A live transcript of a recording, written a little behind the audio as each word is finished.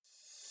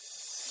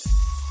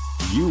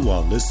You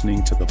are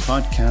listening to the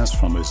podcast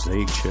from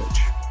Mosaic Church.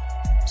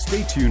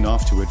 Stay tuned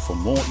afterward for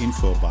more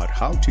info about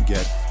how to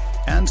get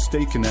and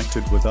stay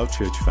connected with our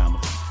church family.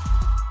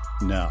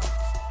 Now,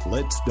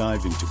 let's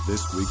dive into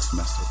this week's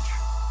message.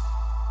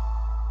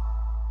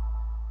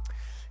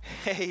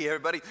 Hey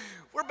everybody,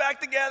 we're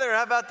back together.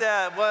 How about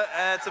that?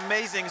 It's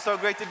amazing. So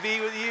great to be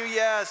with you.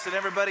 Yes, and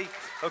everybody,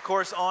 of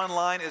course,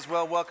 online as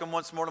well. Welcome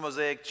once more to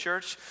Mosaic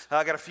Church.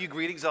 I got a few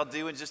greetings I'll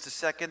do in just a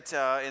second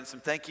and some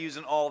thank yous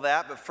and all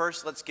that. But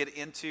first, let's get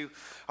into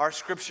our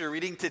scripture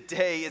reading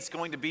today. It's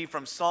going to be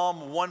from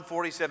Psalm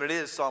 147. It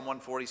is Psalm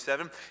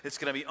 147. It's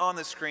going to be on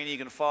the screen. You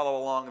can follow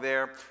along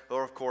there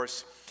or, of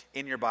course,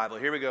 in your Bible.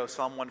 Here we go,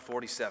 Psalm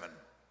 147.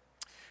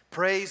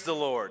 Praise the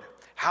Lord.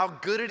 How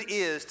good it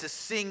is to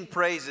sing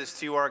praises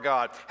to our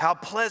God. How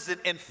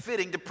pleasant and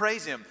fitting to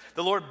praise Him.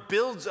 The Lord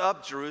builds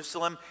up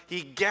Jerusalem.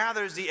 He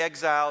gathers the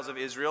exiles of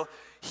Israel.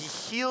 He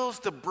heals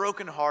the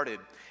brokenhearted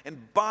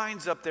and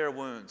binds up their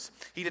wounds.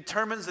 He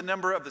determines the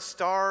number of the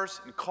stars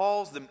and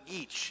calls them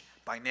each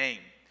by name.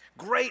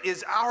 Great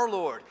is our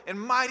Lord and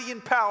mighty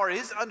in power.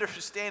 His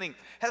understanding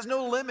has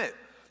no limit.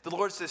 The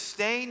Lord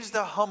sustains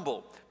the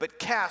humble, but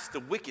casts the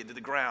wicked to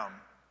the ground.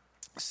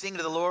 Sing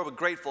to the Lord with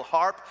grateful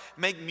harp.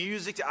 Make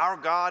music to our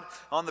God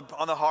on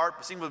the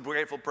harp. Sing with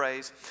grateful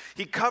praise.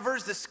 He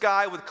covers the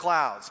sky with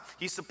clouds.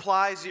 He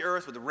supplies the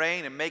earth with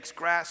rain and makes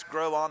grass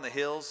grow on the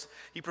hills.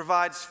 He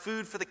provides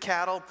food for the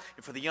cattle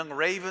and for the young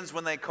ravens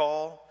when they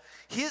call.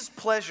 His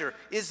pleasure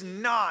is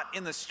not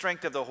in the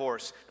strength of the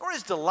horse, nor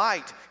his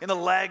delight in the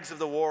legs of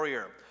the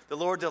warrior. The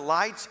Lord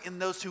delights in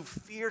those who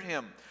fear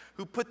Him,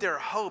 who put their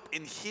hope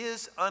in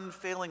His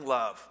unfailing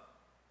love.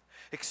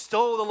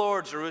 Extol the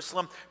Lord,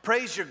 Jerusalem.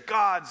 Praise your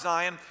God,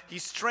 Zion. He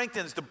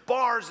strengthens the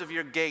bars of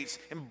your gates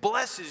and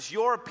blesses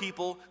your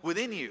people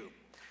within you.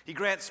 He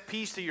grants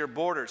peace to your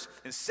borders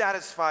and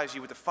satisfies you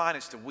with the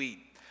finest of wheat.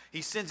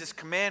 He sends His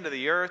command to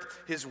the earth.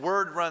 His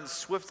word runs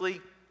swiftly.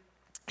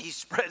 He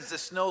spreads the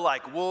snow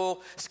like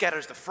wool,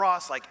 scatters the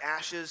frost like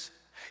ashes.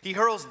 He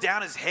hurls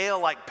down His hail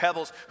like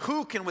pebbles.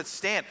 Who can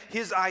withstand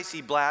His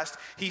icy blast?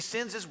 He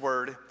sends His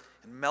word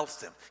and melts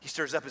them. He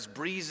stirs up His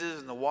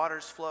breezes and the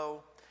waters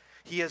flow.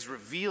 He has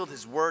revealed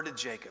His word to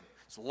Jacob,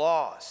 His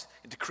laws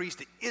and decrees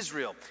to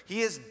Israel. He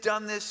has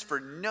done this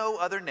for no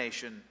other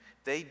nation.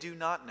 They do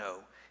not know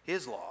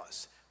His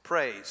laws.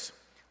 Praise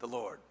the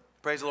Lord.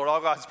 Praise the Lord. All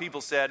God's people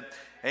said,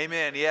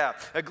 amen. Yeah.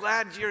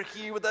 Glad you're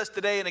here with us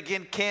today. And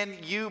again, can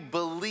you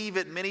believe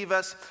it? Many of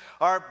us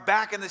are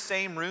back in the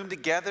same room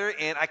together.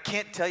 And I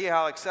can't tell you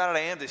how excited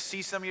I am to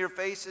see some of your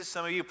faces.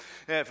 Some of you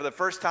for the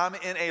first time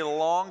in a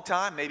long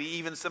time. Maybe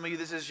even some of you,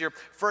 this is your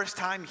first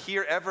time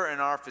here ever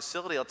in our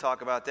facility. I'll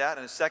talk about that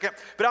in a second.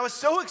 But I was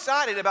so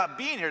excited about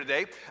being here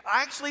today,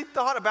 I actually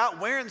thought about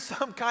wearing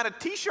some kind of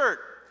t-shirt.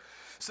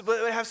 So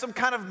have some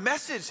kind of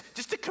message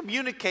just to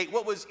communicate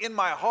what was in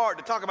my heart,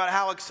 to talk about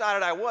how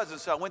excited I was. And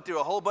so I went through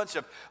a whole bunch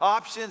of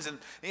options, and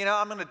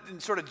I'm going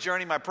to sort of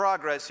journey my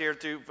progress here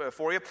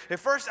for you. At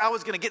first, I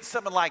was going to get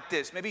something like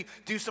this, maybe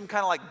do some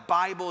kind of like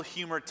Bible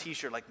humor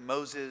t-shirt, like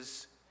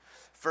Moses,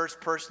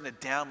 first person to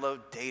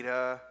download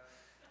data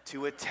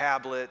to a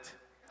tablet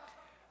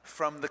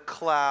from the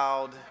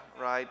cloud,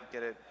 right?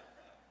 Get it?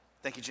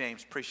 Thank you,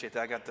 James. Appreciate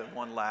that. I got the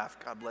one laugh.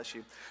 God bless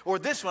you. Or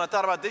this one, I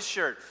thought about this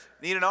shirt.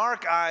 Need an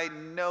ark? I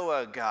know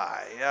a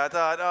guy. I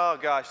thought, oh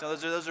gosh, no,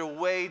 those are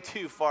way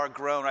too far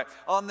grown, right?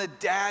 On the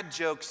dad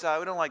joke side,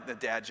 we don't like the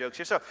dad jokes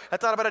here. So I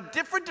thought about a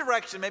different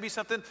direction, maybe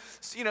something,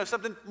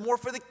 something more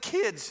for the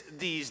kids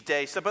these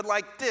days. Something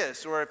like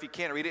this, or if you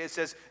can't read it, it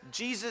says,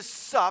 Jesus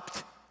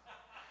supped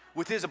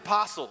with His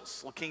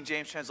apostles. Well, King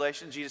James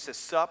translation, Jesus says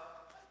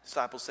sup.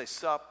 Disciples say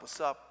sup, what's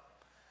up?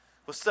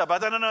 What's up? I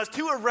thought, no, it's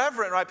too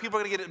irreverent, right? People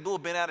are going to get a little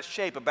bit out of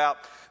shape about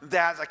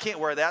that. I can't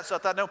wear that. So I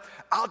thought, no,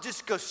 I'll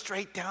just go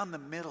straight down the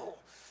middle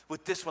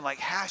with this one, like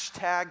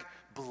hashtag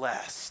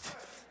blessed.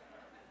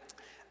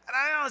 And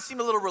I know it seemed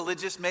a little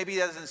religious. Maybe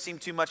that doesn't seem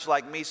too much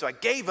like me. So I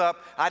gave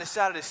up. I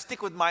decided to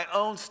stick with my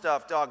own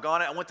stuff,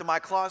 doggone it. I went to my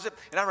closet,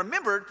 and I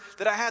remembered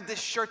that I had this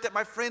shirt that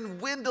my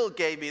friend Wendell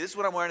gave me. This is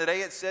what I'm wearing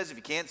today. It says, if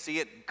you can't see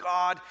it,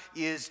 God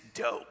is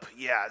dope.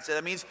 Yeah, so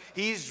that means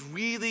He's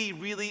really,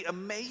 really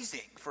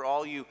amazing for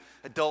all you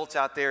adults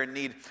out there in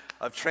need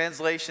of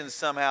translation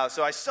somehow.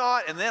 So I saw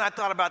it, and then I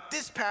thought about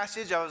this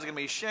passage I was going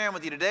to be sharing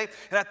with you today,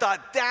 and I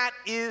thought that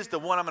is the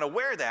one I'm going to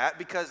wear that,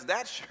 because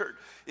that shirt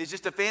is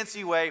just a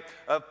fancy way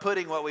of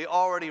putting what we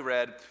already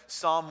read,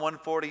 Psalm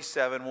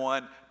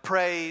 147:1.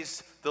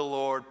 Praise the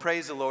Lord.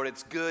 Praise the Lord.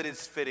 It's good,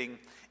 it's fitting,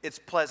 it's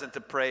pleasant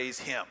to praise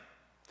Him.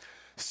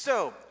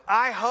 So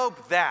I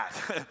hope that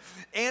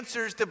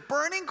answers the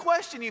burning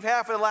question you've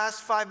had for the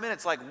last 5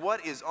 minutes, like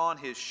what is on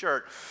his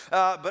shirt?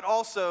 But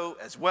also,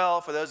 as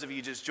well, for those of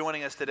you just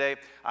joining us today,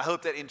 I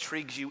hope that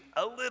intrigues you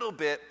a little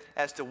bit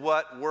as to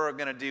what we're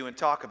going to do and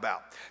talk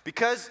about.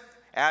 Because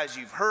as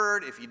you've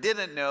heard, if you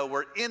didn't know,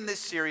 we're in this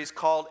series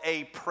called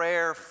A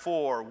Prayer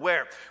For,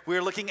 where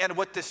we're looking at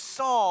what the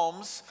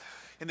Psalms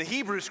in the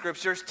Hebrew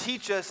Scriptures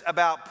teach us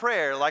about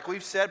prayer. Like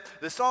we've said,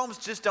 the Psalms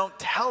just don't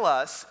tell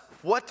us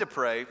what to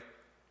pray.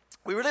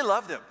 We really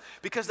love them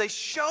because they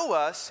show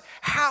us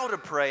how to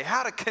pray,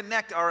 how to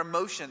connect our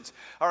emotions,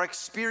 our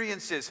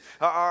experiences,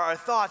 our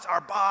thoughts,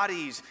 our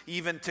bodies,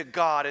 even to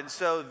God. And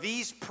so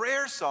these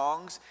prayer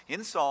songs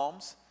in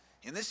Psalms,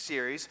 in this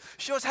series,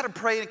 show us how to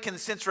pray in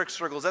concentric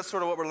circles. That's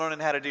sort of what we're learning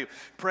how to do.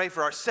 Pray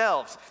for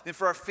ourselves, then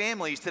for our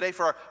families, today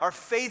for our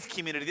faith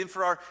community, then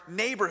for our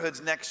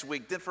neighborhoods next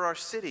week, then for our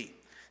city,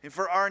 and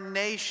for our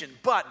nation.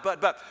 But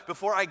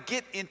before I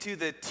get into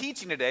the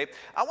teaching today,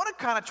 I want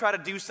to kind of try to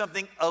do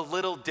something a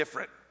little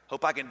different.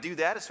 Hope I can do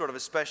that. It's sort of a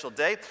special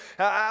day.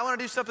 I want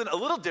to do something a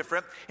little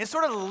different and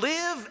sort of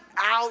live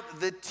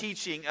out the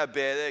teaching a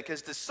bit,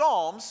 because the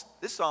Psalms,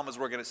 this psalm as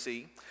we're going to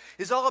see,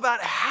 is all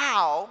about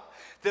how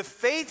the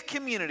faith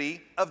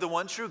community of the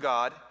one true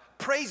God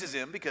praises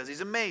him because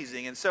he's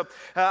amazing. And so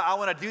I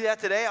want to do that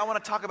today. I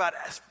want to talk about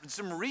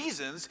some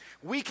reasons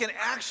we can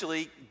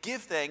actually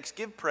give thanks,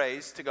 give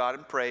praise to God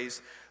and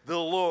praise the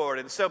Lord.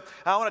 And so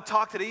I want to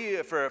talk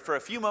today for a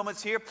few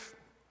moments here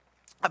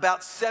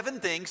about 7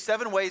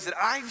 ways that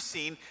I've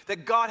seen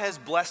that God has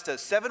blessed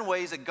us, 7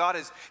 ways that God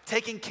has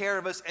taken care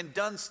of us and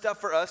done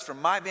stuff for us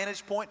from my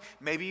vantage point.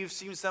 Maybe you've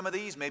seen some of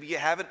these, maybe you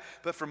haven't,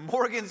 but from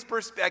Morgan's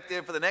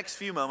perspective, for the next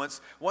few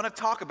moments, I want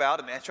to talk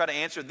about and try to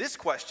answer this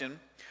question: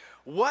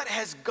 what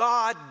has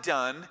God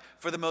done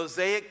for the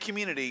Mosaic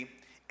community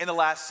in the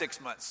last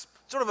 6 months?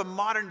 Sort of a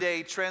modern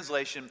day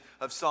translation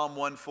of Psalm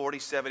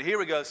 147. Here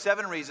we go,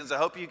 7 reasons. I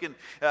hope you can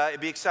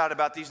be excited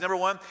about these. Number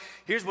 1,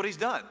 here's what he's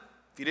done.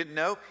 If you didn't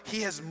know,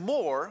 he has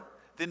more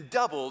than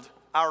doubled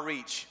our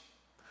reach.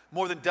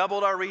 More than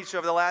doubled our reach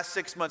over the last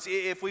 6 months.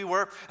 If we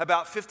were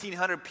about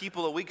 1,500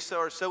 people a week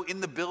or so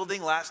in the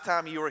building last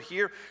time you were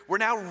here, we're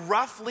now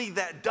roughly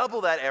double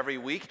that every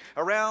week.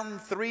 Around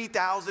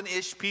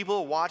 3,000-ish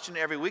people watching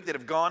every week that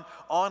have gone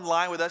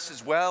online with us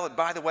as well. And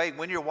by the way,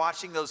 when you're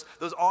watching those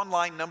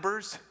online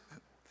numbers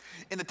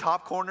in the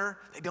top corner,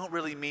 they don't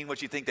really mean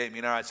what you think they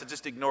mean. All right, so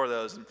just ignore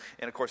those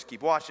and of course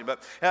keep watching.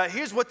 But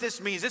here's what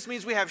this means. This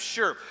means we have,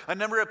 a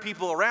number of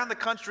people around the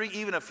country,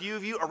 even a few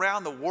of you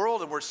around the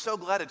world, and we're so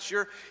glad that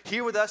you're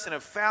here with us and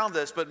have found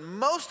us. But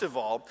most of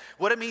all,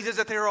 what it means is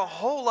that there are a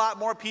whole lot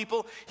more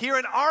people here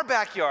in our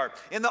backyard,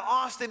 in the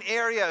Austin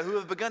area, who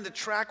have begun to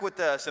track with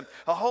us, and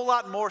a whole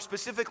lot more,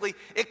 specifically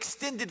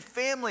extended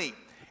family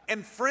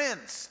and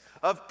friends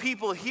of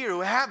people here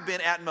who have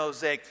been at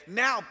Mosaic.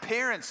 Now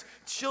parents,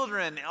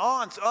 children,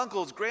 aunts,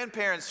 uncles,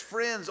 grandparents,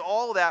 friends,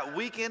 all that,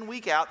 week in,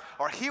 week out,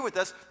 are here with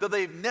us, though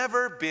they've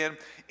never been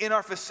in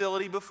our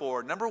facility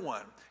before. Number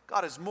 1,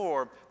 God has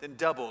more than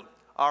doubled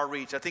our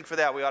reach. I think for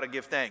that we ought to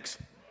give thanks.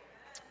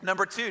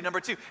 Number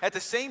two, at the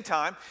same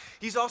time,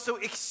 he's also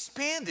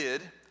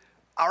expanded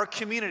our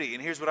community.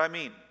 And here's what I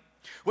mean.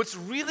 What's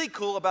really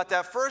cool about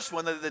that first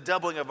one, the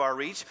doubling of our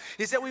reach,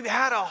 is that we've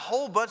had a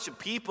whole bunch of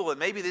people, and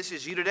maybe this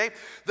is you today,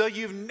 though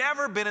you've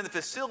never been in the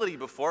facility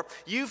before,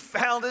 you've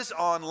found us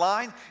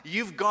online,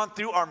 you've gone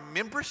through our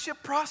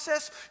membership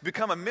process,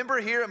 become a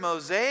member here at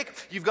Mosaic,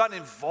 you've gotten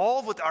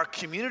involved with our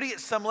community at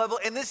some level,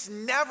 and this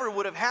never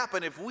would have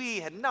happened if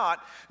we had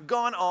not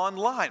gone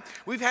online.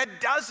 We've had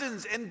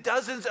dozens and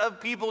dozens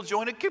of people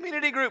join a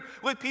community group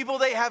with people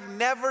they have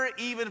never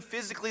even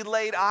physically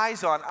laid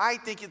eyes on. I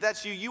think if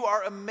that's you, you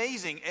are amazing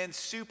and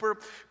super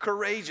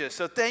courageous.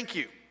 So thank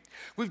you.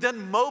 We've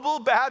done mobile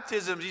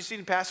baptisms. You've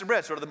seen Pastor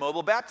Brett, sort of the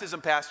mobile baptism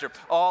pastor,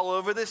 all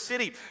over the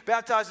city,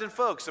 baptizing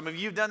folks. Some of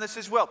you have done this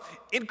as well.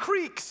 In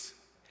creeks,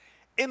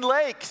 in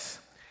lakes,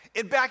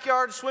 in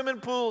backyard swimming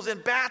pools,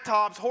 in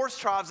bathtubs, horse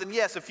troughs, and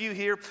yes, a few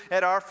here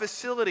at our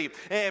facility.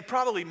 And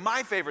probably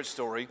my favorite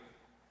story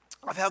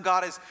of how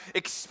God has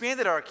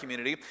expanded our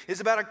community is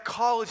about a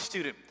college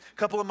student a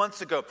couple of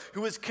months ago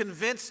who was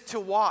convinced to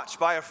watch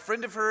by a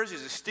friend of hers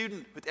who's a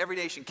student with Every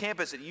Nation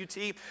campus at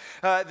UT.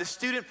 The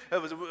student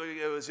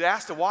was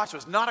asked to watch,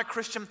 was not a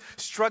Christian,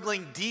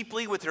 struggling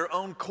deeply with her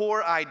own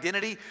core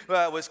identity,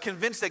 was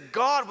convinced that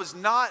God was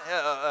not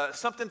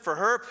something for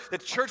her,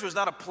 that church was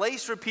not a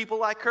place for people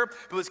like her,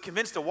 but was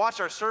convinced to watch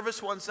our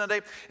service one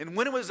Sunday. And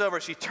when it was over,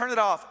 she turned it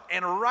off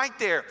and right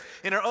there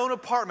in her own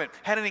apartment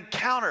had an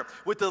encounter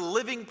with the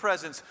living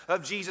presence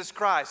of Jesus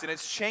Christ. And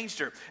it's changed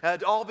her,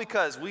 all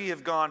because we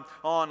have gone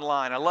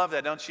online. I love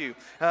that, don't you?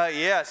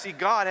 Yeah, see,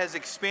 God has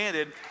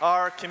expanded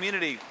our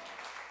community.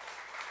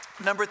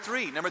 Number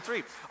three.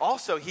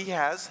 Also, he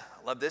has,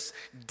 I love this,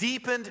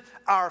 deepened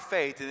our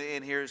faith.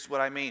 And here's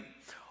what I mean.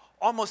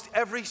 Almost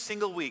every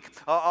single week,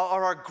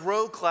 our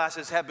Grow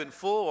classes have been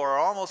full or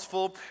almost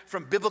full,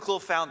 from biblical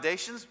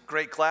foundations,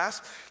 great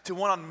class, to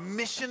one on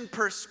mission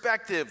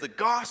perspective, the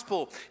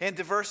gospel and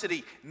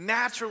diversity,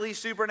 naturally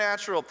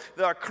supernatural,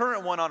 our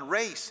current one on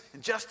race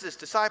and justice,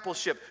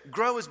 discipleship.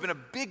 Grow has been a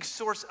big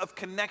source of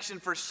connection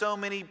for so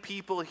many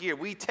people here.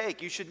 We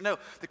take, you should know,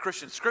 the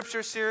Christian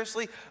scripture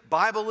seriously,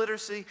 Bible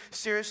literacy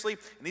seriously,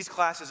 and these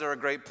classes are a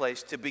great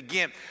place to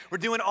begin. We're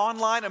doing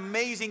online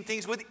amazing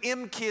things with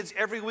M Kids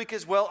every week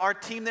as well. Our Our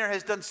team there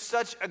has done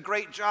such a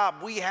great job.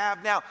 We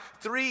have now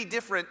 3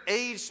 different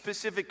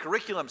age-specific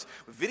curriculums,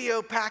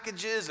 video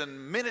packages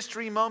and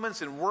ministry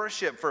moments and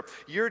worship for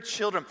your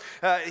children.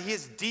 He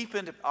has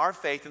deepened our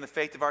faith and the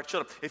faith of our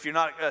children. If you're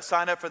not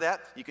signed up for that,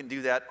 you can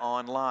do that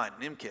online.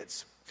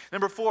 Kids.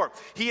 Number 4,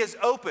 he has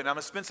opened, I'm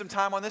going to spend some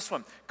time on this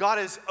one. God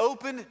has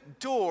opened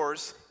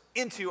doors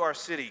into our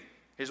city.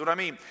 Here's what I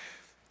mean.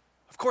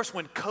 Of course,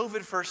 when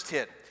COVID first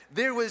hit,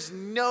 there was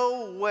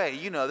no way,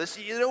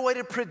 no way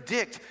to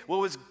predict what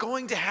was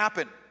going to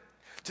happen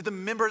to the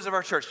members of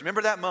our church.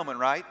 Remember that moment,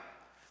 right?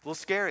 A little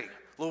scary,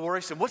 a little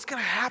worrisome. What's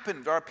going to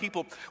happen to our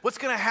people? What's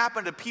going to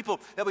happen to people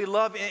that we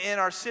love in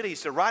our city?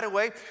 So right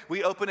away,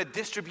 we opened a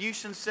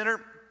distribution center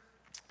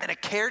and a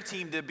care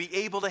team to be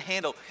able to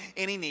handle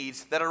any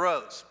needs that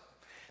arose.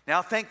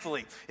 Now,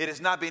 thankfully, it has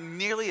not been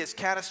nearly as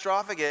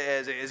catastrophic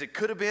as it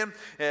could have been,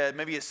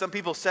 maybe as some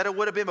people said it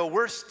would have been, but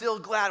we're still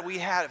glad we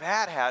had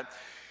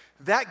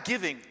that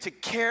giving to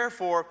care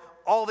for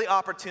all the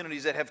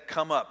opportunities that have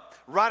come up.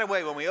 Right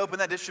away, when we opened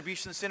that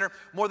distribution center,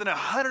 more than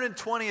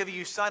 120 of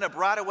you signed up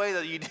right away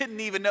that you didn't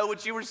even know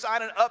what you were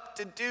signing up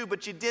to do,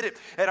 but you did it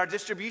at our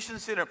distribution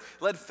center,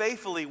 led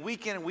faithfully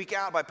week in and week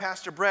out by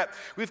Pastor Brett.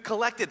 We've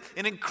collected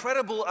an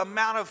incredible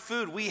amount of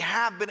food. We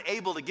have been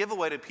able to give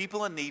away to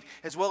people in need,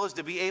 as well as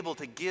to be able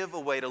to give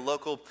away to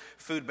local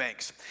food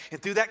banks.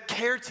 And through that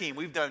care team,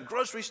 we've done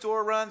grocery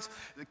store runs,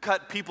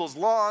 cut people's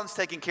lawns,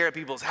 taken care of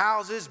people's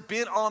houses,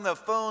 been on the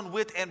phone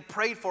with and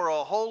prayed for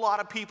a whole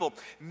lot of people,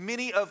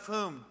 many of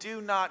whom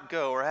do not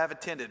go or have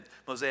attended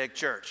Mosaic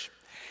Church.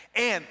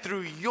 And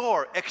through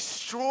your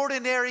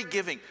extraordinary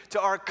giving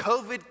to our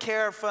COVID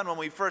care fund when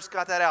we first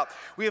got that out,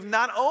 we have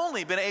not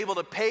only been able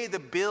to pay the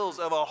bills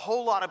of a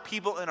whole lot of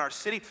people in our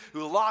city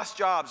who lost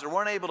jobs or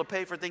weren't able to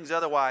pay for things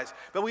otherwise,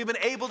 but we've been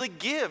able to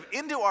give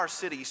into our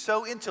city,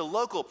 so into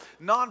local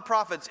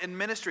nonprofits and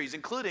ministries,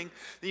 including,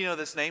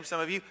 this name,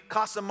 some of you,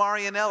 Casa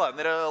Marianella,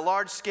 at a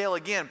large scale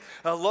again,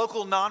 a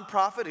local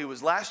nonprofit who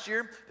was last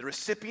year the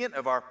recipient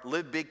of our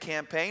Live Big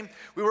campaign.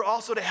 We were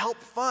also to help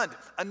fund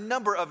a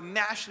number of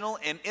national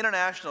and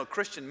international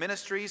Christian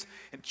ministries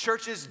and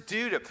churches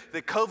due to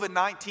the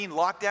COVID-19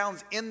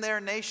 lockdowns in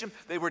their nation.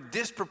 They were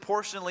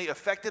disproportionately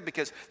affected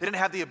because they didn't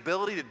have the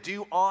ability to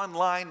do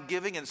online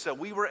giving, and so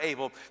we were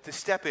able to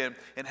step in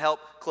and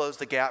help close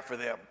the gap for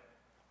them.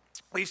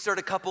 We've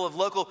started a couple of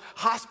local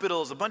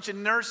hospitals, a bunch of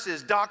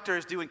nurses,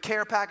 doctors doing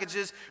care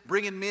packages,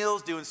 bringing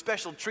meals, doing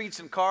special treats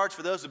and cards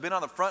for those who've been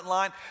on the front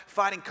line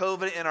fighting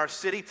COVID in our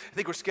city. I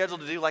think we're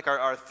scheduled to do like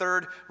our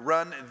 3rd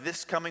run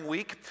this coming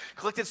week.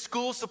 Collected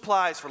school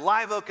supplies for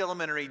Live Oak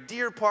Elementary,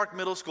 Deer Park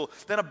Middle School,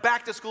 then a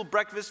back-to-school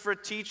breakfast for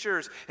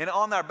teachers. And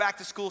on our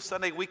back-to-school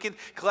Sunday weekend,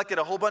 collected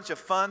a whole bunch of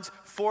funds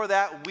for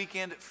that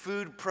weekend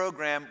food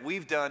program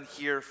we've done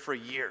here for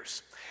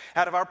years.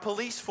 Out of our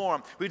police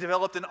forum, we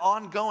developed an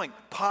ongoing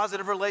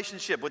positive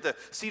relationship with the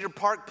Cedar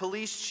Park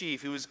police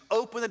chief who has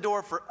opened the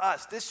door for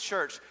us, this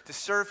church, to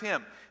serve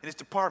him in his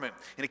department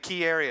in a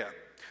key area.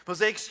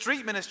 Mosaic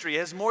Street Ministry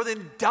has more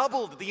than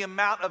doubled the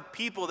amount of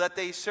people that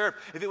they serve.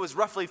 If it was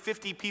roughly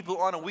 50 people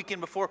on a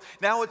weekend before,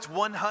 now it's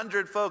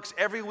 100 folks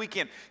every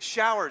weekend.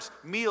 Showers,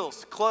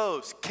 meals,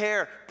 clothes,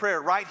 care,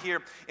 prayer right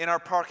here in our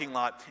parking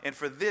lot. And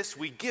for this,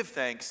 we give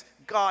thanks.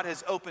 God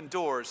has opened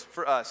doors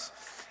for us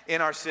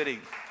in our city.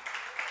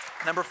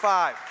 Number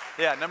 5.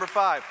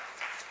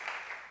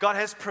 God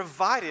has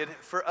provided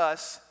for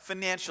us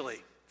financially.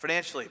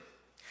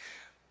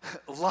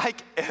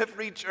 Like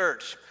every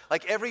church,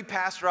 like every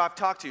pastor I've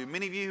talked to,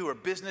 many of you who are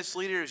business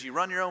leaders, you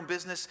run your own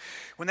business,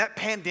 when that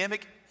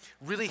pandemic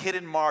really hit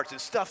in March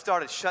and stuff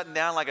started shutting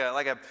down like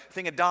a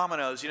thing of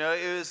dominoes,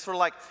 it sort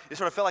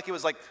of felt like it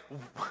was like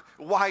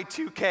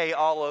Y2K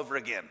all over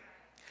again.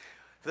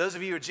 For those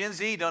of you who are Gen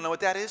Z, don't know what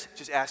that is,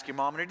 just ask your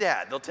mom and your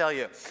dad. They'll tell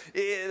you.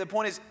 The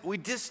point is, we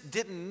just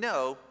didn't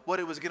know what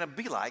it was going to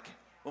be like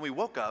when we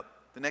woke up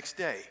the next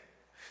day.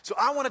 So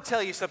I want to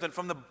tell you something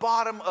from the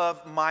bottom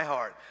of my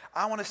heart.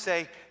 I want to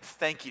say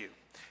thank you.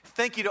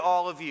 Thank you to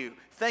all of you.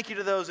 Thank you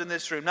to those in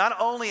this room. Not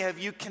only have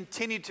you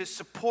continued to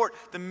support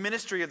the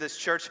ministry of this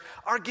church,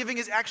 our giving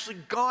has actually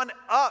gone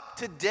up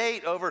to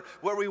date over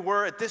where we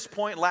were at this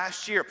point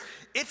last year.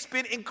 It's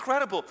been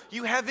incredible.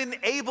 You have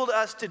enabled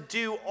us to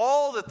do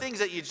all the things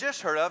that you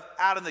just heard of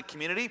out in the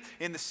community,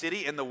 in the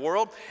city, in the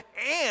world.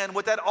 And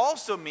what that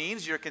also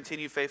means, your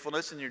continued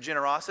faithfulness and your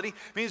generosity,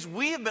 means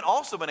we have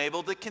also been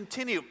able to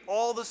continue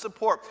all the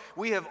support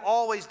we have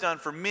always done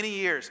for many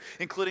years,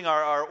 including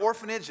our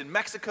orphanage in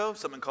Mexico,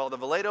 something called the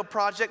Valledo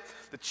Project,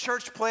 the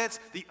church plants,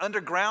 the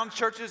underground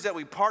churches that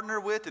we partner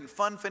with and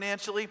fund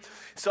financially.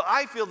 So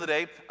I feel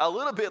today a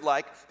little bit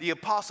like the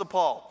Apostle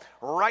Paul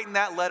writing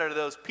that letter to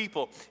those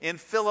people in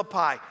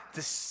Philippi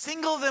to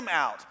single them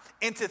out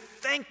and to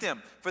thank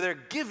them for their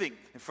giving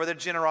and for their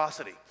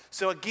generosity.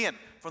 So again,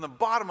 from the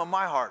bottom of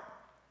my heart,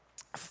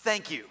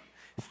 thank you.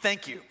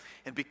 Thank you.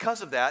 And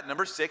because of that,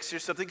 number 6,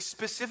 here's something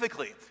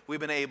specifically we've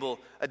been able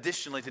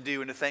additionally to do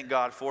and to thank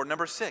God for.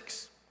 Number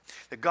 6.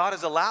 That God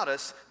has allowed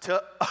us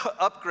to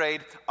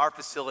upgrade our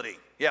facility.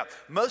 Yeah,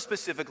 most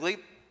specifically,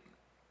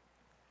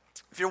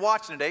 If you're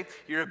watching today,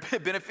 you're a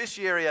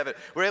beneficiary of it.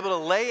 We're able to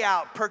lay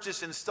out,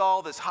 purchase,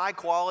 install this high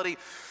quality,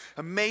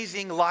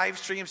 amazing live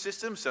stream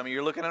system. Some of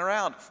you are looking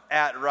around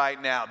at right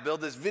now.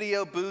 Build this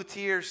video booth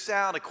here,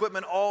 sound,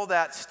 equipment, all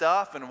that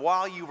stuff. And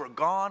while you were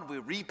gone, we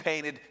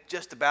repainted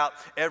just about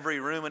every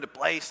room into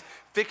place,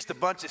 fixed a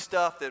bunch of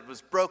stuff that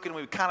was broken.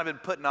 We've kind of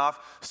been putting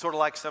off, sort of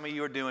like some of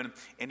you are doing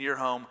in your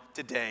home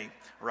today,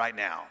 right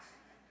now.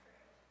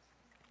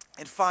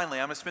 And finally,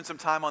 I'm going to spend some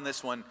time on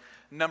this one,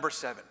 number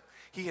 7.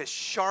 He has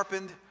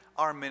sharpened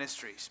our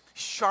ministries.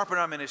 Sharpen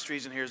our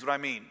ministries, and here's what I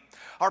mean.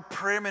 Our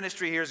prayer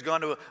ministry here has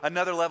gone to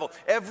another level.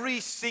 Every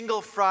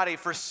single Friday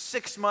for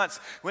 6 months,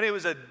 when it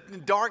was a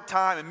dark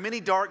time and many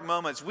dark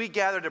moments, we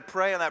gathered to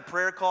pray on that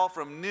prayer call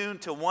from noon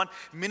to 1.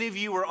 Many of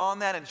you were on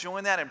that and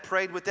joined that and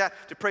prayed with that,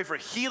 to pray for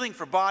healing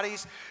for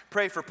bodies,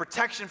 pray for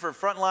protection for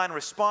frontline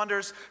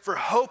responders, for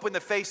hope in the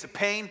face of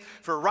pain,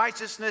 for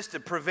righteousness to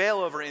prevail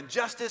over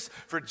injustice,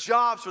 for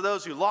jobs for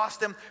those who lost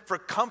them, for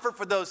comfort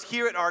for those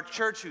here at our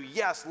church who,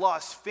 yes,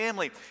 lost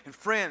family and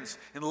friends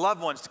and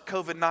loved ones to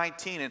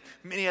COVID-19 and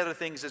many other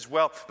things as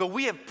well. But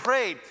we have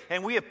prayed,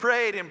 and we have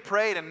prayed and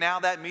prayed, and now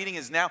that meeting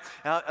is now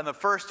on the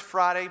first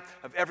Friday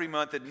of every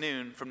month at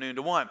noon, from noon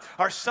to 1.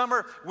 Our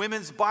summer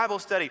women's Bible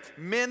study,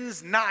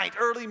 men's night,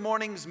 early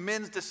mornings,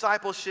 men's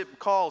discipleship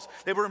calls.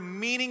 They were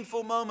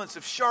meaningful moments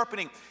of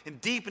sharpening and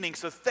deepening,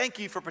 so thank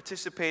you for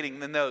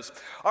participating in those.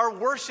 Our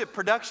worship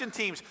production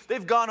teams,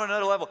 they've gone to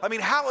another level. I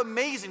mean, how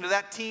amazing did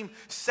that team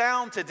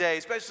sound today?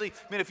 Especially,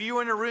 if you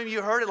were in a room,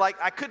 you heard it like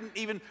I couldn't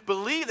even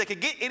believe they could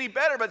get any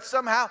better, but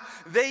somehow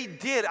they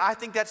did. I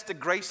think that's the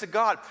grace of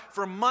God.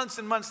 For months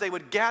and months, they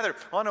would gather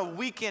on a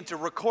weekend to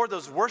record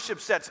those worship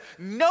sets.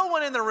 No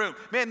one in the room,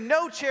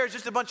 no chairs,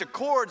 just a bunch of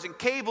cords and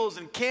cables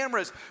and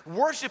cameras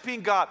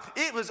worshiping God.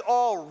 It was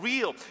all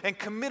real and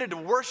committed to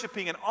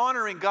worshiping and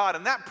honoring God,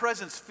 and that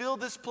presence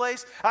filled this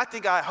place.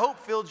 I hope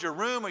filled your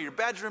room or your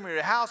bedroom or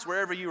your house,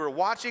 wherever you were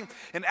watching.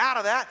 And out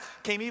of that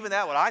came even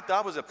that, what I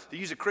thought was, to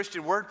use a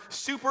Christian word,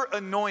 super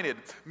anointed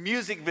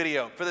music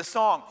video for the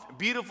song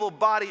Beautiful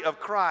Body of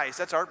Christ.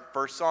 That's our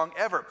first song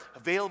ever,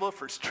 available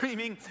for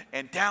streaming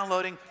and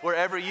downloading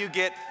wherever you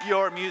get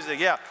your music.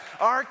 Yeah.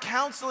 Our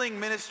counseling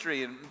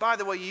ministry, and by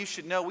the way, you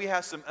should know we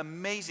have some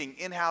amazing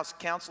in-house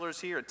counselors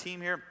here, a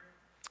team here.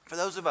 For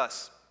those of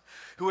us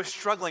who are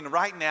struggling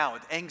right now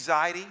with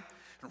anxiety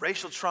and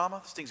racial trauma,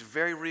 this thing's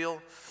very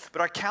real.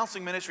 But our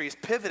counseling ministry has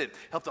pivoted,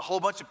 helped a whole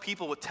bunch of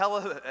people with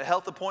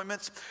telehealth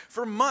appointments.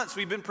 For months,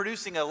 we've been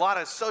producing a lot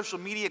of social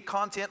media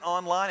content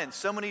online, and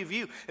so many of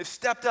you have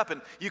stepped up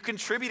and you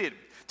contributed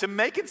to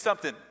making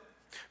something.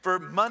 For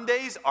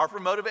Mondays are for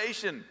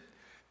motivation.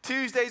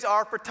 Tuesdays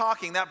are for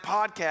talking, that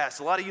podcast.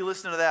 A lot of you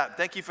listen to that.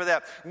 Thank you for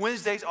that.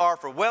 Wednesdays are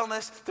for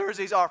wellness.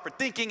 Thursdays are for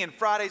thinking. And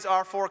Fridays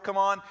are for, come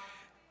on,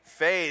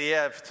 faith.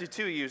 Yeah,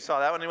 two of you saw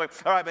that one anyway.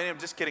 All right, but anyway,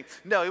 I'm just kidding.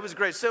 No, it was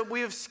great. So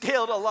we have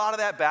scaled a lot of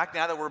that back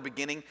now that we're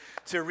beginning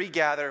to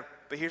regather.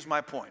 But here's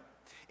my point.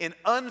 In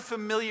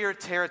unfamiliar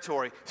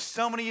territory,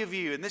 so many of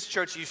you in this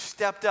church, you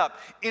stepped up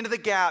into the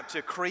gap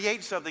to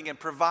create something and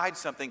provide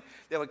something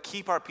that would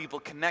keep our people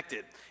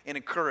connected and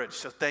encouraged.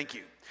 So thank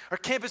you. Our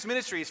campus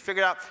ministry has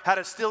figured out how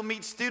to still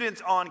meet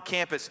students on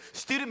campus.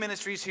 Student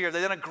ministries here,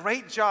 they've done a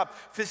great job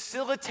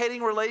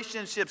facilitating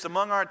relationships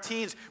among our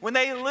teens when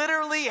they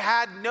literally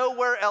had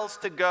nowhere else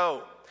to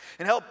go,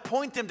 and help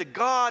point them to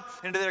God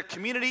and to their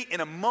community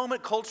in a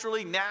moment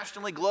culturally,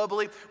 nationally,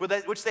 globally,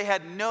 which they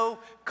had no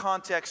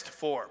context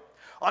for.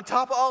 On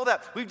top of all of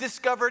that, we've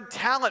discovered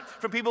talent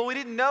from people we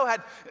didn't know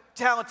had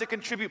talent to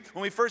contribute.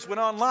 When we first went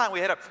online, we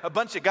had a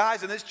bunch of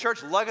guys in this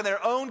church lugging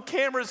their own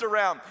cameras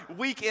around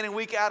week in and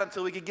week out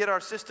until we could get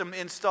our system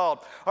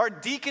installed. Our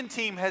deacon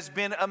team has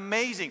been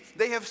amazing.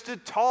 They have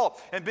stood tall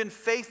and been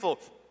faithful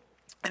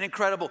and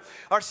incredible.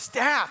 Our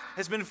staff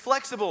has been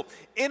flexible,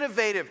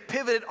 innovative,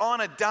 pivoted on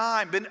a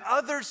dime, been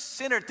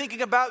other-centered,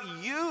 thinking about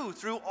you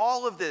through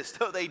all of this,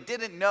 though they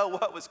didn't know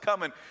what was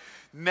coming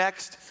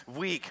next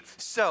week.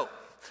 So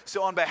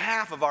on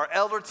behalf of our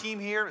elder team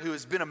here, who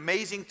has been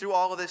amazing through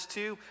all of this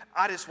too,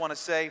 I just want to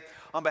say,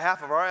 on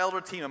behalf of our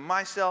elder team and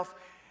myself,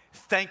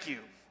 thank you.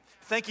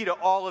 Thank you to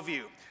all of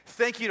you.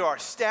 Thank you to our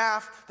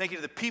staff. Thank you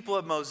to the people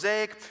of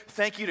Mosaic.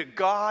 Thank you to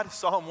God.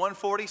 Psalm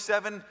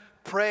 147,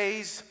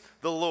 praise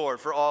the Lord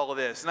for all of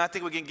this. And I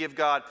think we can give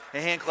God a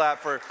hand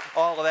clap for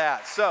all of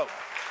that. So,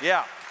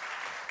 yeah.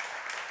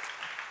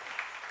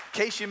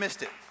 In case you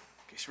missed it,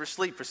 in case you were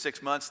asleep for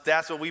 6 months,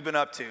 that's what we've been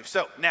up to.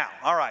 So now,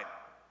 all right.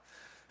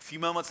 A few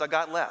moments I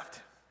got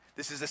left.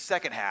 This is the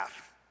second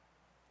half.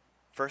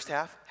 First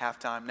half,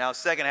 halftime. Now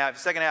second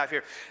half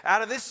here.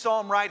 Out of this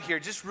psalm right here,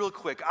 just real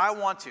quick, I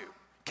want to, in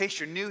case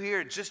you're new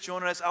here, just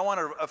joining us, I want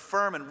to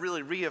affirm and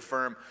really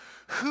reaffirm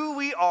who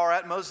we are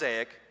at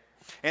Mosaic,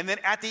 and then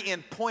at the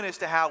end, point us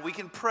to how we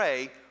can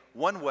pray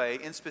one way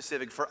in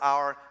specific for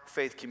our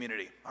faith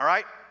community. All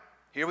right?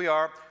 Here we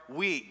are.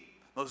 We,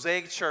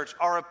 Mosaic Church,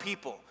 are a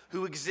people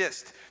who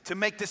exist to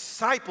make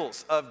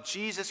disciples of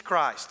Jesus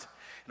Christ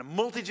in a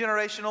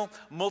multi-generational,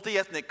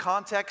 multi-ethnic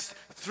context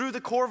through the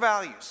core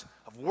values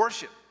of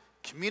worship,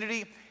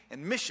 community,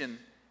 and mission.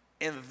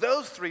 And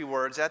those three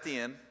words at the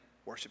end,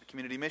 worship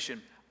community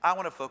mission, I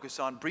want to focus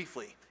on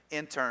briefly,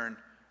 in turn,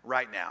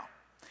 right now.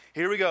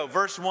 Here we go,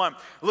 verse 1.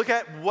 Look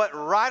at what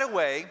right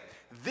away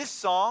this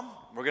psalm,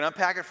 we're going to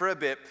unpack it for a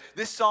bit,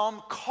 this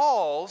psalm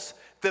calls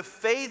the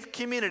faith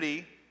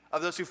community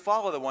of those who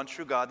follow the one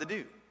true God to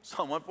do.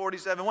 Psalm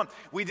 147:1.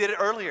 We did it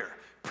earlier.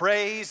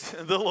 Praise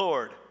the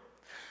Lord.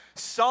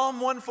 Psalm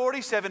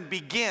 147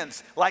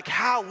 begins, like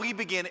how we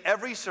begin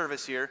every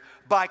service here,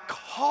 by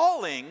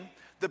calling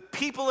the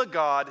people of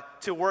God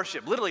to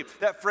worship. Literally,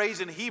 that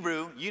phrase in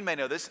Hebrew, you may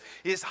know this,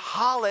 is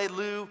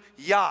hallelujah.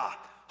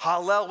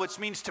 Hallel, which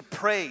means to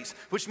praise,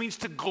 which means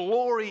to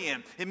glory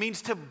in. It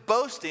means to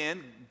boast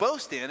in.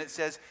 Boast in, it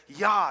says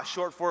Yah,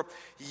 short for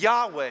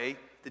Yahweh,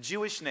 the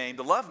Jewish name,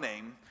 the love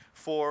name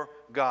for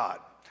God.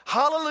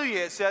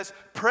 Hallelujah, it says,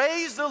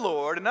 praise the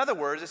Lord. In other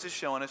words, this is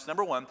showing us,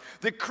 number one,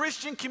 the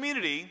Christian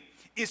community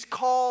is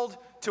called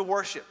to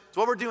worship. That's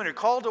what we're doing here,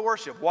 called to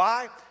worship.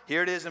 Why?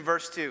 Here it is in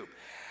verse 2.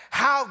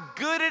 How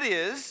good it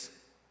is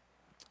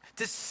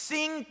to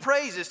sing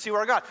praises to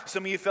our God.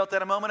 Some of you felt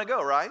that a moment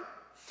ago, right?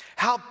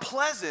 How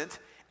pleasant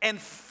and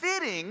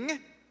fitting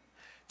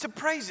to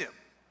praise Him.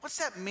 What's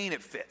that mean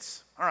it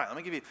fits? All right,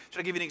 should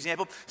I give you an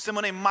example?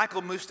 Someone named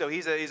Michael Musto,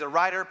 he's a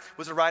writer,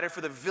 was a writer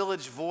for the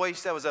Village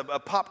Voice. That was a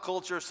pop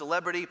culture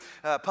celebrity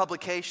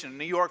publication in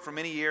New York for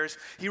many years.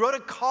 He wrote a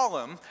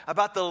column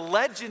about the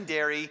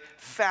legendary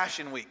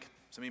Fashion Week.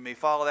 Some of you may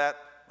follow that.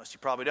 Most of you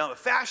probably don't, but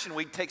Fashion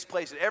Week takes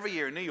place every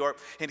year in New York,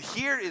 and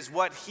here is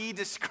what he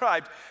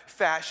described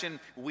Fashion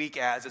Week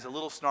as. It's a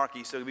little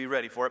snarky, so be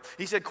ready for it.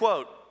 He said,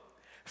 quote,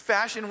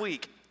 Fashion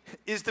Week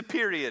is the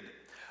period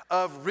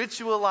of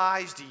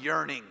ritualized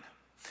yearning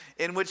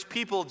in which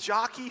people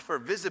jockey for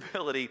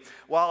visibility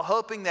while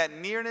hoping that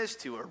nearness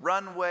to a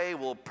runway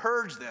will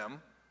purge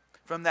them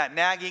from that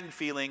nagging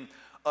feeling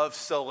of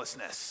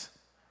soullessness.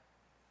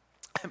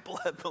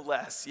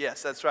 Bless.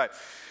 Yes, that's right.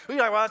 You're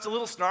like, well, it's a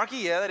little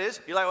snarky. Yeah, that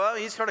is. You're like, well,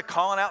 he's sort of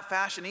calling out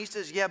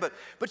fashionistas. Yeah,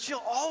 but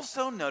you'll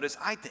also notice,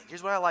 I think,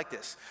 here's why I like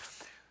this.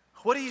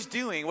 What he's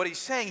doing, what he's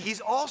saying,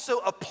 he's also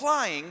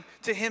applying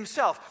to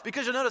himself.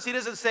 Because you'll notice he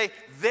doesn't say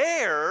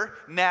their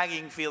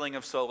nagging feeling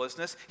of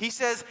soullessness. He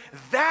says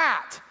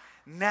that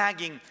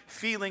nagging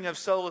feeling of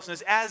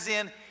soullessness, as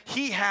in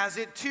he has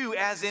it too,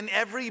 as in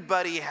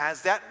everybody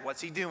has that.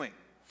 What's he doing?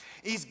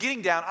 He's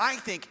getting down, I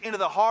think, into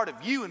the heart of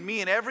you and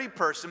me and every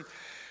person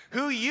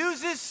who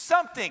uses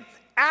something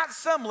at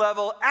some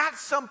level, at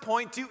some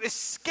point, to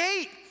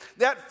escape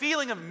that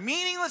feeling of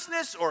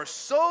meaninglessness or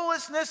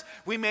soullessness.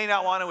 We may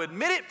not want to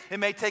admit it. It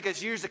may take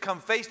us years to come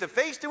face to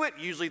face to it,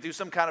 usually through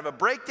some kind of a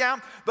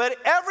breakdown. But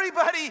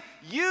everybody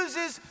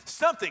uses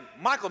something.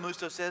 Michael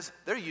Musto says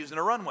they're using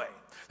a runway.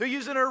 They're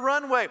using a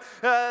runway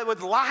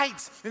with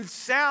lights and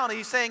sound.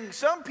 He's saying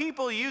some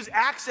people use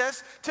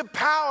access to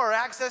power,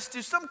 access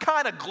to some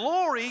kind of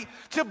glory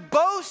to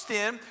boast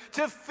in,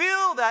 to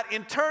fill that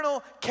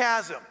internal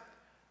chasm.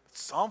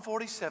 Psalm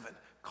 47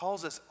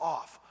 calls us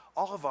off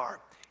all of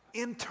our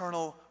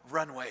internal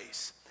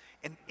runways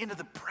and into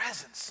the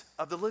presence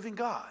of the living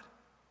God.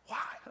 Why?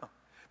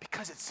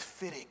 Because it's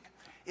fitting.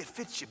 It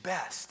fits you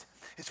best.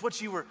 It's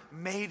what you were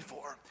made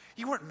for.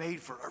 You weren't made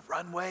for a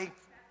runway.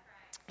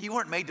 You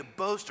weren't made to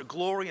boast or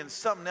glory in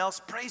something else.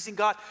 Praising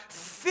God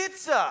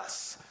fits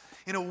us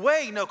in a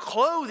way no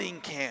clothing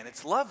can.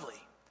 It's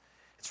lovely.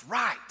 It's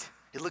right.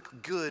 It looks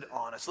good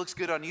on us. It looks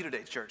good on you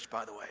today, church,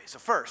 by the way. So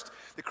first,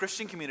 the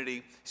Christian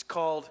community is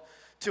called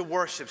to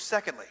worship.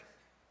 Secondly,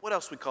 what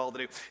else we called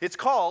to do?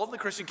 The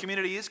Christian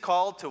community is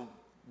called to,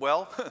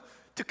 well,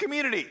 to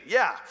community.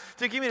 Yeah,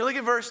 to community. Look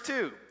at verse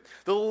 2.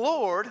 The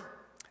Lord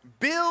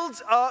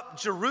builds up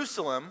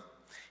Jerusalem.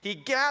 He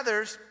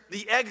gathers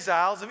the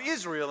exiles of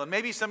Israel. And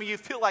maybe some of you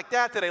feel like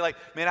that today. Like,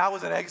 man, I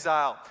was in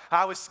exile.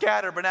 I was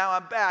scattered, but now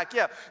I'm back.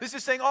 Yeah, this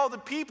is saying all the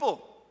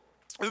people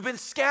who've been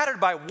scattered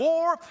by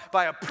war,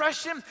 by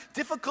oppression,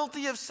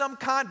 difficulty of some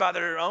kind, by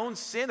their own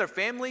sin, their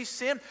family's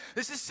sin.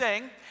 This is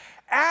saying,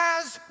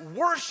 as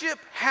worship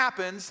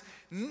happens,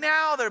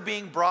 now they're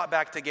being brought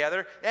back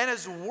together. And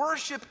as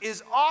worship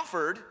is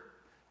offered,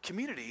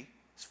 community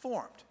is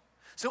formed.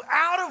 So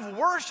out of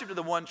worship to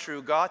the one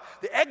true God,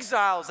 the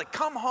exiles, they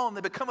come home,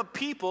 they become a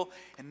people.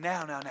 And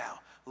now,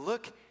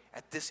 look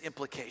at this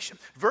implication.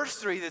 Verse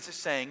 3, this is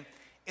saying,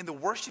 in the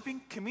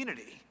worshiping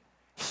community,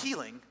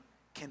 healing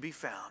can be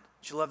found.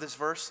 Do you love this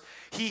verse?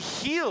 He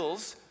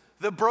heals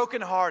the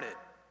brokenhearted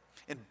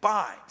and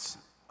binds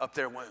up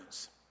their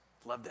wounds.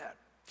 Love that.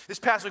 This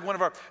past week,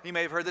 you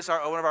may have heard this,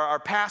 one of our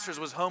pastors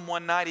was home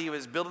one night. He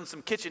was building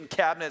some kitchen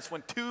cabinets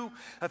when 2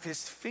 of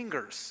his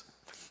fingers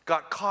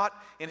got caught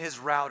in his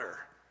router.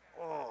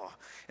 Oh,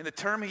 and the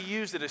term he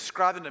used to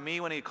describe them to me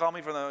when he called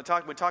me we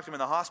talked to him in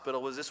the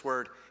hospital was this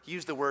word. He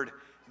used the word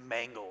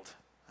mangled.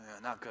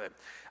 Not good.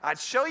 I'd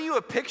show you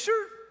a picture,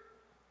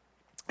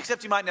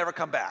 except you might never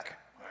come back.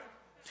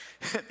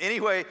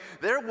 Anyway,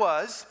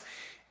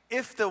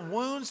 if the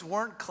wounds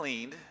weren't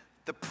cleaned,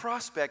 the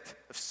prospect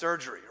of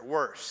surgery or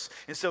worse.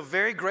 And so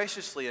very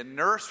graciously, a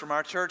nurse from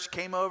our church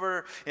came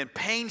over and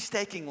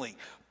painstakingly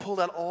pulled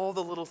out all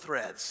the little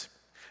threads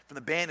from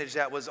the bandage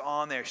that was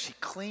on there. She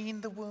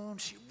cleaned the wound,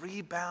 she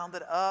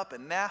rebounded up,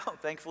 and now,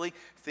 thankfully,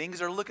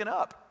 things are looking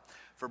up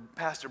for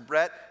Pastor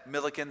Brett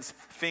Milliken's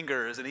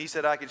fingers, and he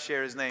said I could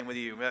share his name with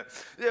you.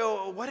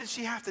 What did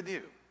she have to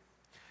do?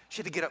 She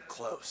had to get up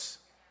close.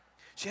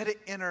 She had to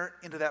enter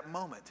into that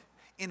moment,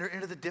 enter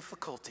into the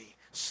difficulty,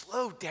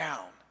 slow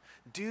down,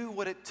 do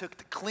what it took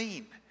to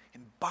clean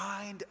and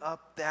bind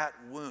up that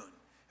wound.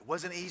 It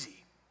wasn't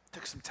easy. It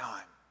took some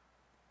time.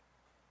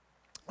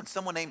 When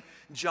someone named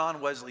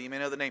John Wesley, you may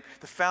know the name,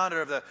 the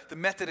founder of the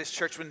Methodist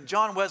Church, when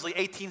John Wesley,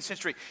 18th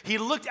century, he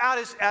looked at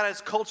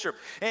his culture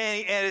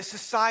and his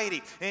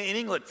society in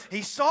England.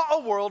 He saw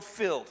a world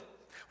filled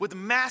with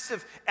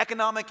massive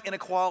economic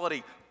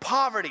inequality,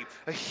 poverty,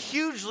 a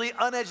hugely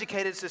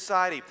uneducated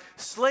society,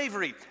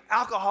 slavery,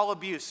 alcohol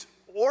abuse,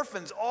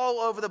 orphans all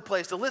over the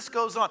place. The list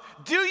goes on.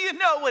 Do you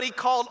know what he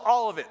called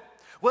all of it?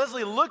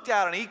 Wesley looked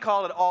at it and he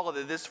called it all of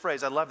it. This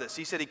phrase, I love this.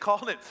 He said he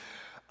called it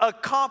a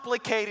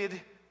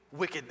complicated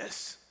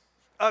wickedness.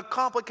 A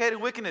complicated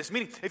wickedness,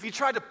 meaning if you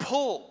tried to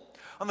pull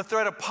on the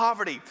thread of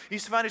poverty, you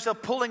found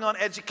yourself pulling on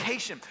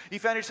education, you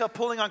found yourself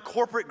pulling on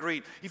corporate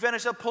greed, you found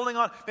yourself pulling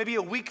on maybe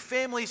a weak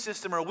family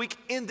system or a weak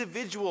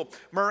individual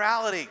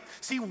morality.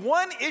 See,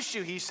 one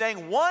issue, he's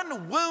saying,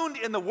 one wound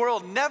in the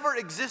world never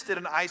existed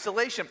in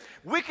isolation.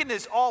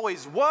 Wickedness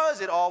always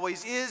was, it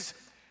always is,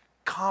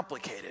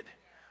 complicated.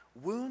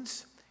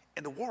 Wounds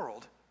in the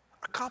world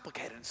are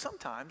complicated, and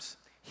sometimes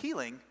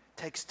healing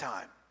takes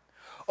time.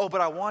 Oh,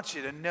 but I want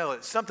you to know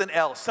that something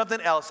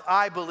else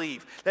I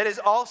believe that is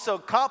also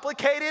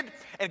complicated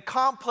and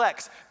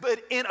complex,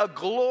 but in a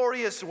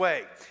glorious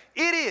way.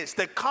 It is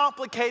the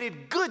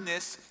complicated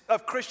goodness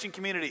of Christian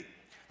community.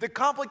 The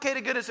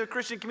complicated goodness of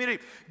Christian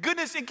community.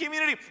 Goodness in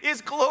community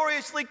is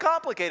gloriously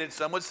complicated.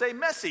 Some would say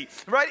messy,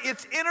 right?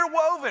 It's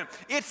interwoven.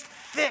 It's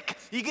thick.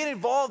 You get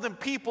involved in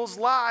people's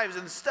lives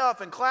and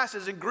stuff and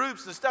classes and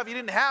groups and stuff you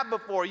didn't have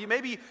before.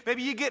 Maybe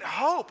you get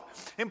hope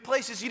in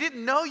places you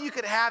didn't know you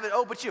could have it.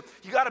 Oh, but you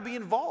got to be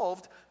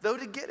involved, though,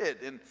 to get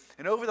it.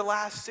 And over the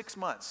last 6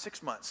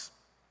 months,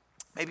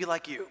 maybe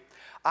like you,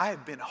 I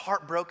have been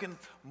heartbroken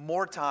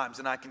more times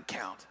than I can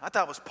count. I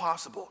thought it was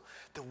possible.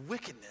 The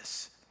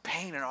wickedness,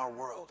 pain in our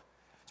world.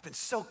 It's been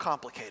so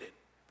complicated.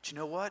 But you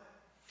know what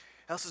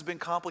else has been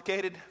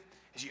complicated?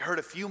 As you heard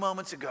a few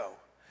moments ago,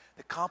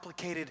 the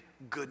complicated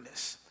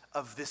goodness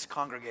of this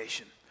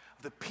congregation,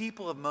 of the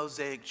people of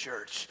Mosaic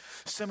Church.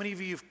 So many of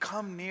you have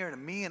come near to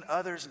me and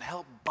others and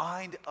helped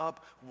bind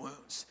up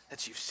wounds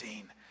that you've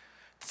seen.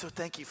 So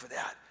thank you for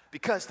that.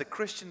 Because the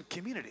Christian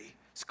community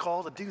is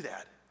called to do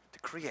that, to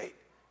create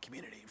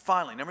community. And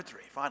finally, number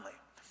 3, the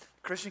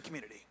Christian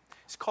community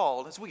is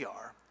called, as we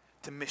are,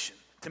 to mission.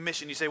 To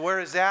mission. You say, where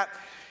is that?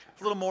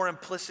 A little more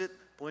implicit,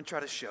 but let me try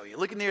to show you.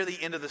 Look near the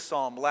end of the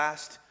psalm,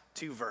 last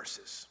 2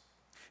 verses.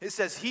 It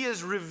says, he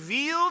has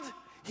revealed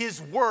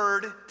his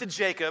word to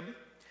Jacob,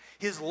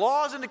 his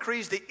laws and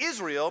decrees to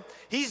Israel.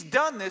 He's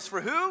done this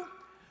for who?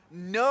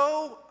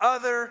 No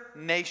other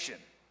nation.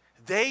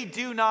 They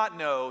do not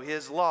know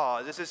his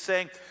laws. This is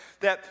saying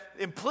that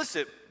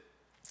implicit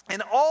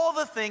and all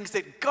the things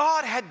that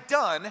God had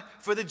done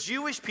for the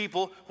Jewish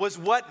people was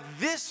what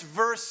this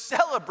verse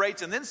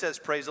celebrates, and then says,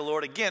 praise the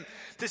Lord again,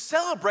 to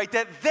celebrate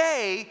that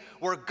they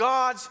were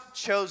God's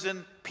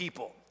chosen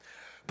people.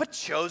 But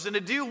chosen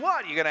to do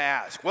what, you're going to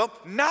ask? Well,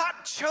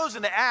 not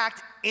chosen to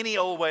act any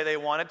old way they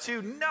wanted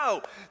to.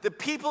 No, the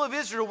people of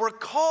Israel were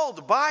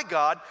called by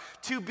God,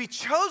 to be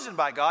chosen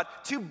by God,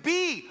 to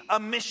be a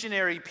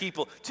missionary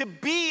people, to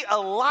be a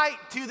light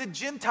to the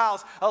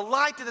Gentiles, a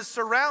light to the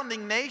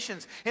surrounding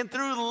nations. And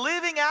through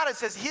living out, it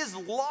says, his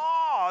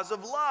laws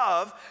of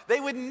love, they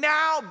would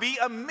now be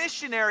a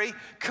missionary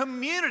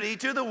community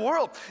to the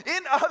world.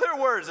 In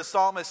other words, the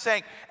psalmist is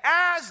saying,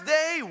 as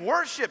they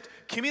worshiped,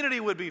 community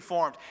would be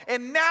formed.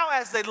 And now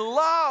as they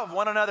love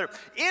one another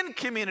in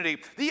community,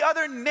 the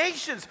other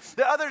nations,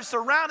 the other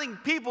surrounding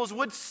peoples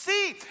would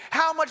see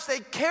how much they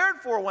cared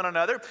for one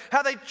another,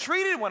 how they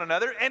treated one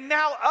another, and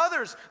now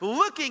others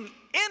looking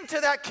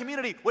into that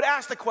community would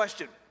ask the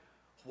question,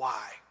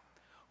 why?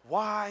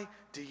 Why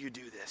do you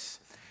do this?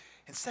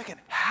 And second,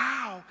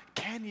 how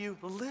can you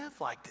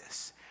live like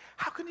this?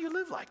 How can you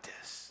live like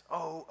this?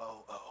 Oh.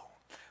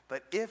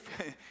 But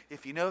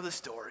if you know the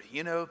story,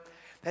 you know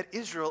that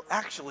Israel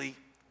actually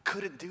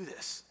couldn't do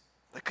this.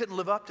 They couldn't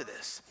live up to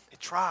this. They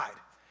tried.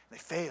 They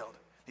failed.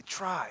 They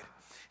tried.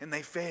 And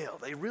they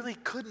failed. They really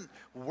couldn't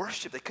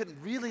worship. They couldn't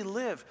really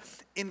live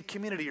in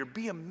community or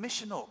be a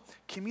missional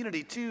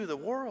community to the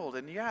world.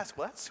 And you ask,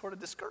 well, that's sort of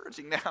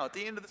discouraging now at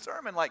the end of the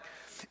sermon. Like,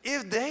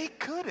 if they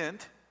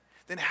couldn't,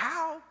 then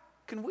how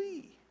can we?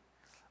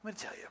 I'm going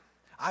to tell you,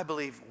 I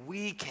believe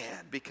we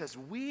can, because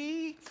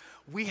we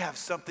have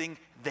something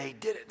they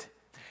didn't.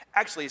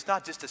 Actually, it's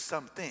not just a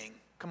something.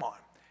 Come on.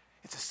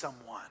 It's a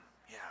someone.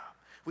 Yeah.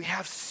 We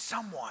have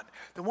someone,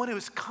 the one who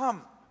has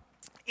come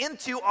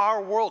into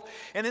our world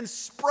and then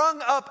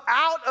sprung up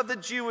out of the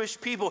Jewish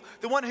people,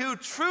 the one who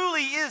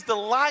truly is the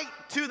light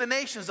to the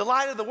nations, the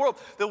light of the world,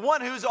 the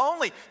one who's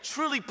only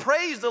truly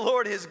praised the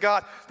Lord his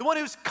God, the one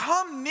who's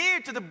come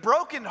near to the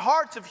broken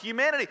hearts of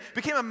humanity,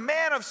 became a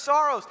man of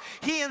sorrows.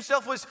 He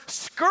himself was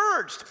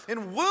scourged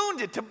and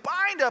wounded to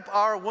bind up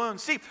our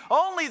wounds. See,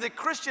 only the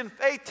Christian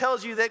faith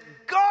tells you that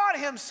God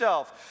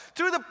himself,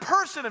 through the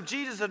person of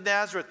Jesus of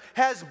Nazareth,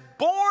 has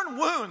borne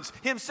wounds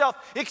himself,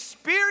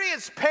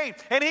 experienced pain,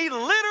 and he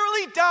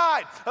literally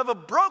died of a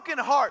broken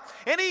heart.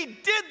 And he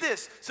did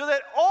this so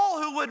that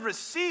all who would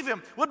receive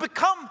him would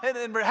become and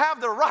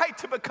have the right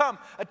to become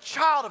a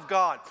child of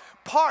God,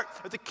 part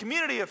of the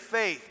community of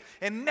faith.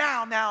 And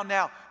now,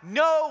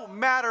 no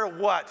matter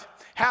what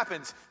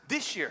happens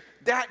this year,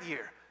 that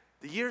year,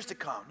 the years to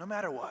come, no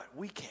matter what,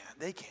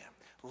 they can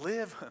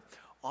live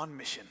on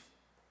mission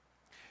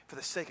for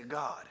the sake of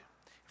God,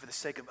 for the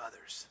sake of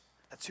others.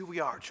 That's who we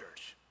are,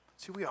 church.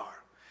 That's who we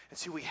are.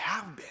 That's who we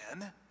have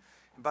been.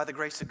 And by the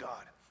grace of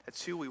God,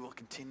 that's who we will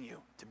continue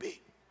to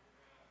be.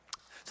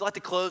 So I'd like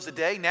to close the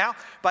day now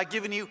by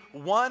giving you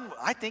one,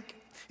 I think,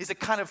 is a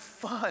kind of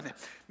fun,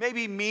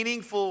 maybe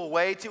meaningful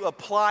way to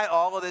apply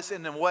all of this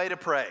in a way to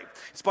pray.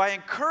 It's by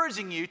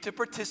encouraging you to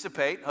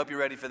participate. I hope you're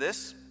ready for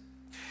this.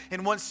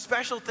 And one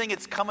special thing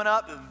that's coming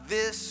up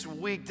this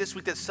week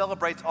that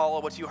celebrates all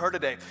of what you heard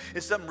today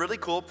is something really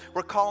cool.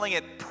 We're calling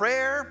it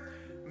Prayer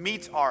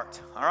Meets Art.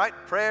 All right?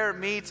 Prayer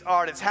Meets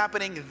Art. It's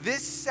happening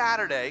this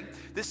Saturday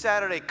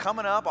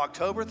coming up,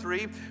 October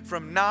 3,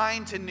 from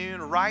 9 to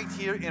noon right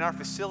here in our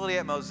facility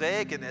at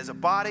Mosaic. And as a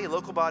body, a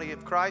local body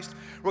of Christ,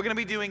 we're going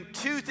to be doing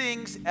two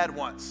things at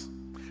once.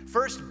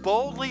 First,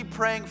 boldly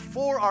praying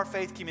for our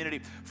faith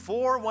community,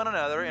 for one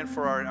another, and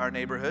for our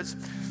neighborhoods.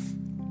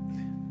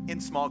 In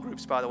small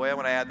groups, by the way, I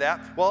want to add that.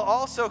 While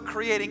also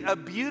creating a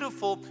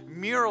beautiful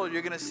mural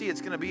you're going to see. It's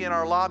going to be in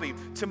our lobby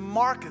to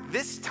mark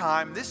this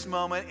time, this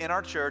moment in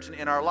our church and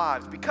in our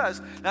lives.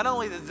 Because not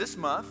only does this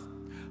month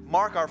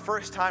mark our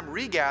first time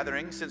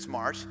regathering since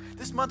March,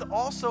 this month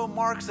also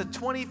marks the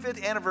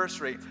 25th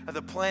anniversary of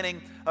the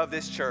planning of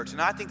this church.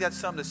 And I think that's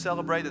something to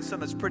celebrate. That's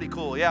something that's pretty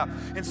cool, yeah.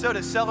 And so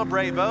to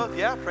celebrate both,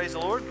 yeah, praise the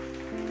Lord.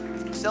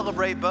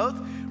 Celebrate both.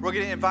 We're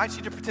going to invite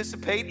you to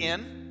participate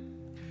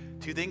in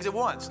two things at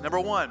once. Number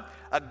one,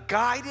 a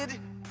guided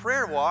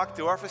prayer walk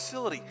through our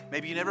facility.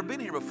 Maybe you've never been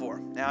here before.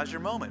 Now's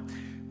your moment.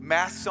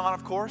 Masks on,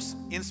 of course,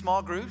 in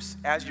small groups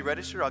as you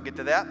register. I'll get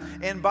to that.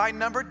 And by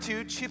number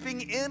two,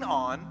 chipping in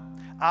on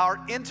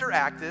our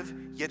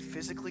interactive yet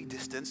physically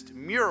distanced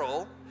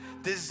mural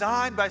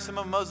designed by some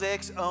of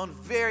Mosaic's own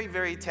very,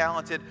 very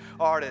talented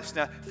artists.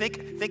 Now,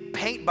 think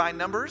paint by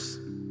numbers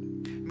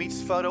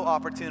meets photo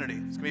opportunity.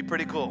 It's going to be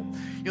pretty cool.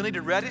 You'll need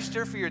to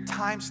register for your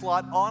time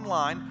slot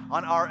online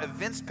on our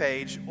events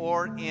page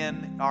or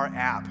in our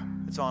app.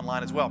 It's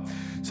online as well.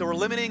 So we're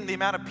limiting the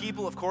amount of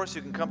people, of course,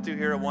 who can come through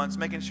here at once,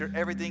 making sure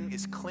everything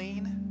is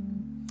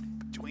clean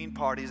between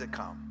parties that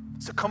come.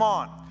 So come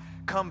on.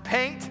 Come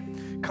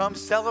paint. Come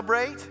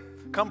celebrate.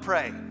 Come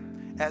pray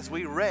as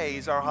we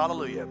raise our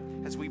hallelujah,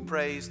 as we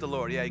praise the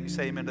Lord. Yeah, you can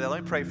say amen to that.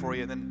 Let me pray for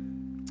you, and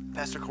then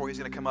Pastor Corey's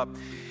going to come up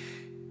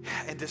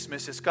and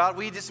dismiss us. God,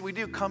 we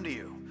do come to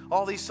you.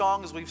 All these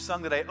songs we've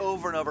sung today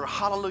over and over,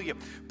 hallelujah,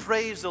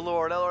 praise the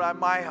Lord. Lord,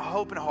 my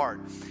hope and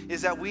heart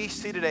is that we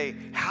see today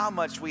how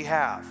much we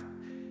have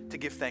to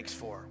give thanks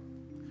for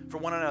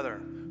one another,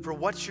 for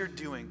what you're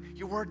doing.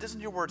 Your word,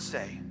 doesn't your word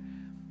say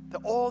that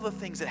all the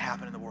things that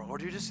happen in the world,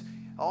 Lord,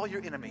 all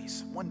your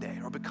enemies one day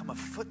will become a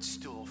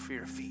footstool for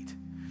your feet.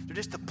 They're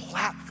just a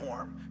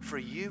platform for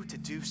you to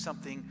do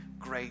something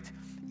great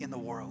in the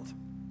world.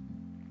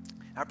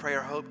 I pray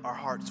our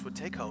hearts would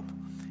take hope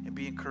and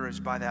be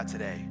encouraged by that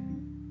today.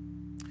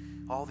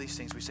 All these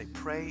things we say,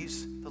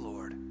 praise the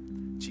Lord.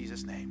 In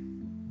Jesus'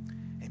 name,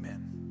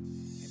 amen.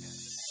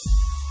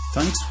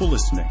 Thanks for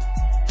listening.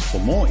 For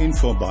more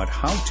info about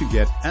how to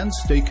get and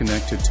stay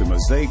connected to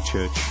Mosaic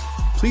Church,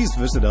 please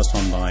visit us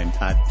online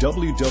at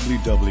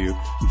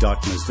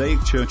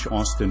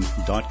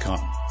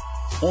www.mosaicchurchaustin.com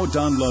or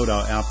download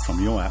our app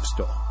from your app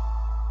store.